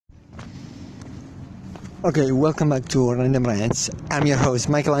Okay, welcome back to Random Rants. I'm your host,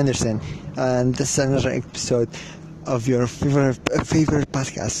 Michael Anderson, and this is another episode of your favorite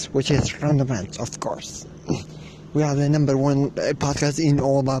podcast, which is Random Rants, of course. We are the number one podcast in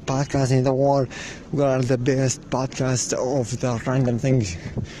all the podcasts in the world. We are the best podcast of the random things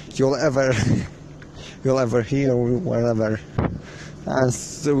you'll ever hear, wherever. And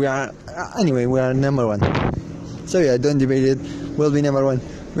so we are number one. So yeah, don't debate it. We'll be number one.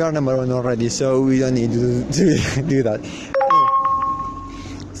 We are number one already, so we don't need to do that.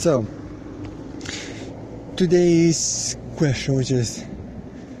 So, today's question, which is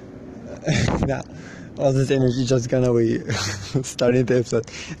all this energy just gone away starting the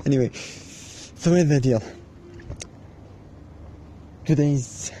episode. Anyway, so here's the deal.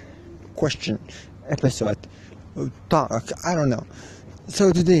 Today's question, episode, talk, I don't know.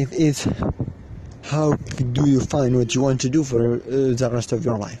 So today is, how do you find what you want to do for the rest of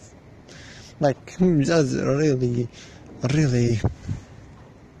your life? Like, that's a really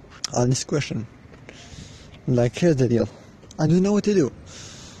honest question. Like, here's the deal. I don't know what to do.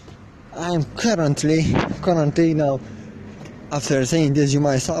 I'm currently now, after saying this, you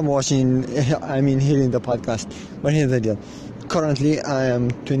might stop watching, hearing the podcast. But here's the deal. Currently, I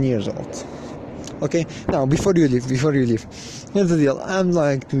am 20 years old. Okay? Now, before you leave, here's the deal. I'm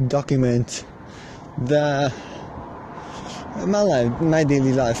like to document my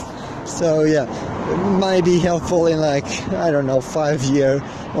daily life. So yeah, it might be helpful in 5 years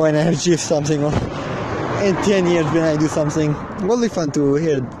when I achieve something, or in 10 years when I do something. It will be fun to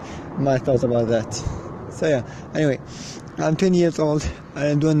hear my thoughts about that. So yeah, anyway, I'm 20 years old and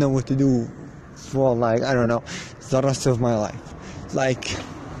I don't know what to do for the rest of my life.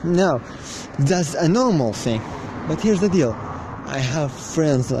 No, that's a normal thing. But here's the deal. I have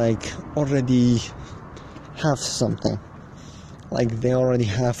friends already have something. They already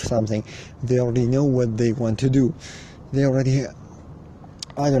have something. They already know what they want to do. They already,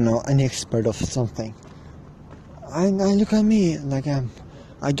 an expert of something. I look at me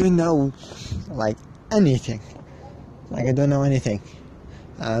I don't know anything. I don't know anything.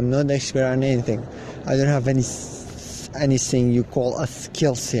 I'm not expert on anything. I don't have anything you call a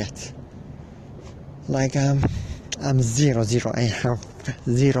skill set. I'm zero. I have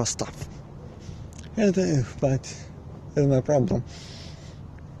zero stuff. But that's my problem.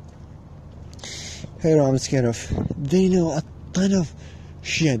 Here I'm scared of. They know a ton of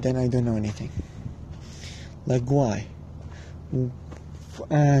shit and I don't know anything. Why?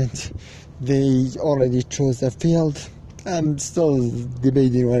 And they already chose a field. I'm still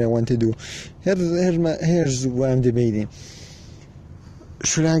debating what I want to do. Here's what I'm debating.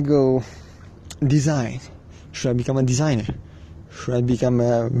 Should I go design? Should I become a designer? Should I become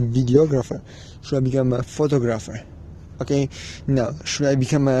a videographer? Should I become a photographer? Okay, no. Should I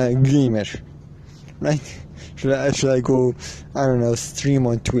become a gamer? Right? Should I go, stream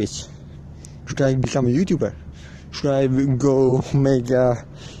on Twitch? Should I become a YouTuber? Should I go make a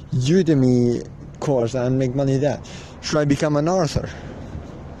Udemy course and make money there? Should I become an author?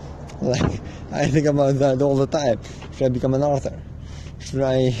 I think about that all the time. Should I become an author? Should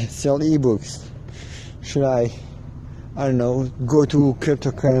I sell ebooks? Should I go to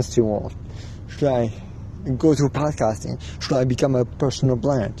cryptocurrency world? Should I go to podcasting? Should I become a personal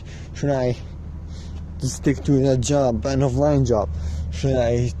brand? Should I stick to a job, an offline job? Should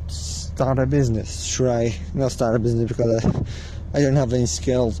I start a business? Should I not start a business because I don't have any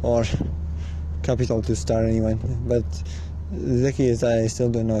skills or capital to start anyone? But the key is I still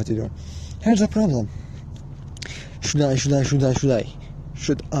don't know what to do. Here's the problem. Should I?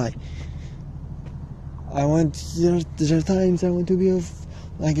 There are times I want to be a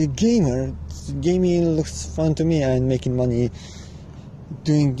gamer. Gaming looks fun to me, and making money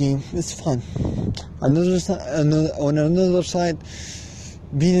doing game is fun. On another side,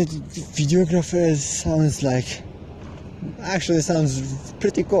 being a videographer sounds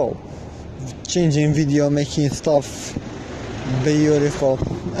pretty cool. Changing video, making stuff beautiful.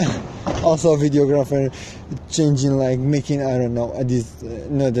 Also a videographer, changing making not a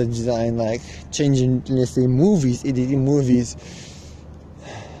design, changing, let's say, movies, editing movies,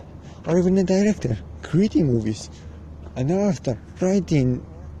 or even a director creating movies, an author writing.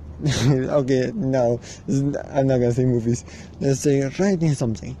 Okay, no, I'm not gonna say movies. Let's say writing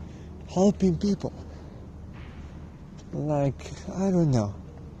something, helping people. I don't know.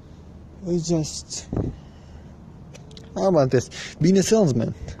 How about this? Being a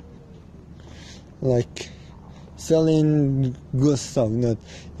salesman. Selling good stuff, not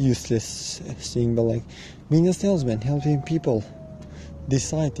useless thing, but being a salesman, helping people,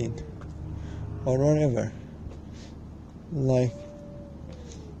 deciding, or whatever.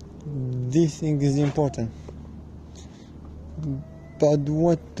 This thing is important. But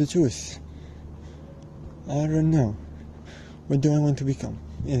what to choose? I don't know. What do I want to become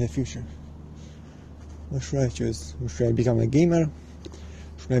in the future? What should I choose? Should I become a gamer?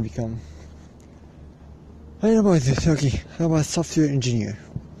 Should I become... I don't know about this. Okay, how about software engineer?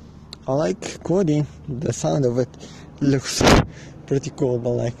 I like coding. The sound of it looks pretty cool,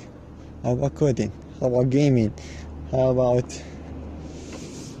 but like, how about coding? How about gaming? How about...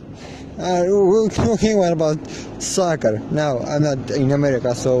 okay, what about soccer? Now, I'm not in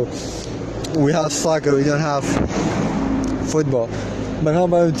America, so we have soccer, we don't have football. But how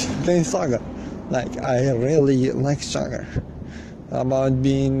about playing soccer? Like, I really like soccer. How about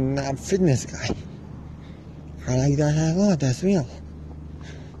being a fitness guy? I like that a lot as well.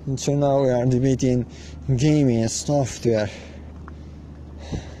 And so now we are debating gaming, software,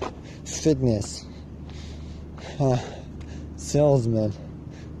 fitness, salesman,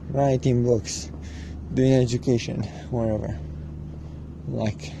 writing books, doing education, wherever.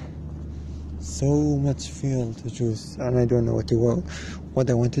 Like, so much field to choose, and I don't know what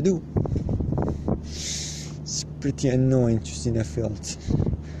I want to do. It's pretty annoying choosing a field.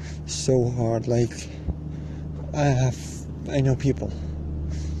 So hard. Like, I know people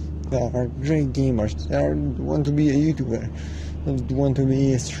that are great gamers. They want to be a YouTuber. They want to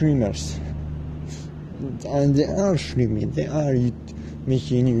be streamers, and they are streaming. They are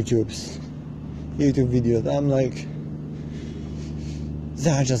making YouTube videos. I'm like,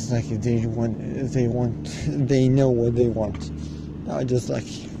 they're just like, they know what they want. I just like,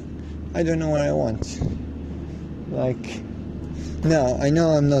 I don't know what I want. Like, now I know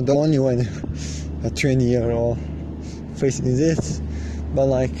I'm not the only one, a 20-year-old facing this, but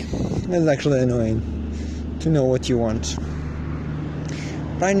like, it's actually annoying to know what you want.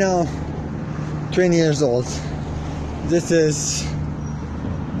 Right now, 20 years old. This is,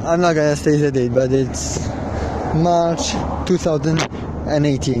 I'm not gonna say the date, but it's March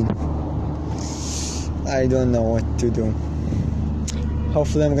 2018. I don't know what to do.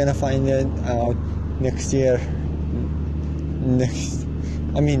 Hopefully I'm gonna find it out next year. Next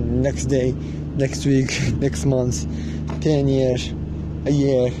day, next week, next month, 10 years, a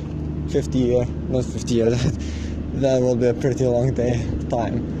year, 50 years, not 50 years. That will be a pretty long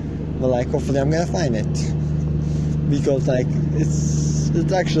time. But like, hopefully I'm gonna find it. Because like,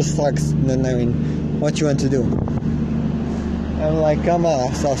 it actually sucks not knowing what you want to do. I'm like, I'm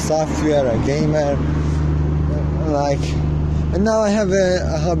a software, a gamer, like, and now I have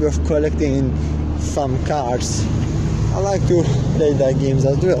a hobby of collecting some cards. I like to play that games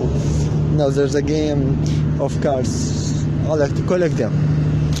as well. Now there's a game of cards. I like to collect them.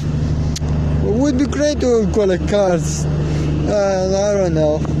 It would be great to collect cards. I don't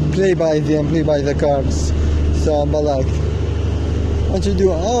know, play by the cards. So, but like, what you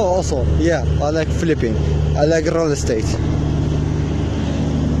do? Oh, also, yeah, I like flipping. I like real estate.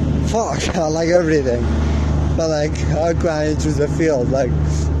 Fuck, I like everything. But like, how can I choose a field? Like,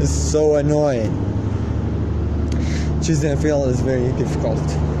 it's so annoying. Choosing a field is very difficult.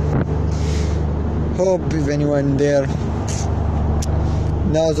 Hope if anyone there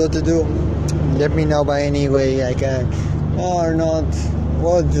knows what to do, let me know by any way I can. Or not,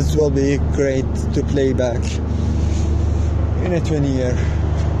 well, this will be great to play back in a 20 year,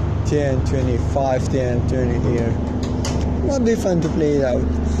 10, 25, 10, 30 year. It would be fun to play it out.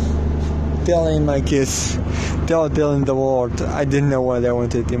 Telling my kids, telling the world I didn't know what I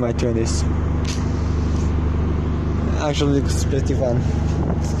wanted in my 20s. Actually, it's pretty fun.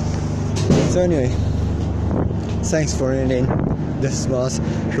 So anyway, thanks for reading. This was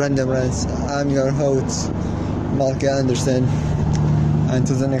Random Rants. I'm your host, Malky Anderson.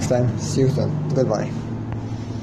 Until the next time, see you soon. Goodbye.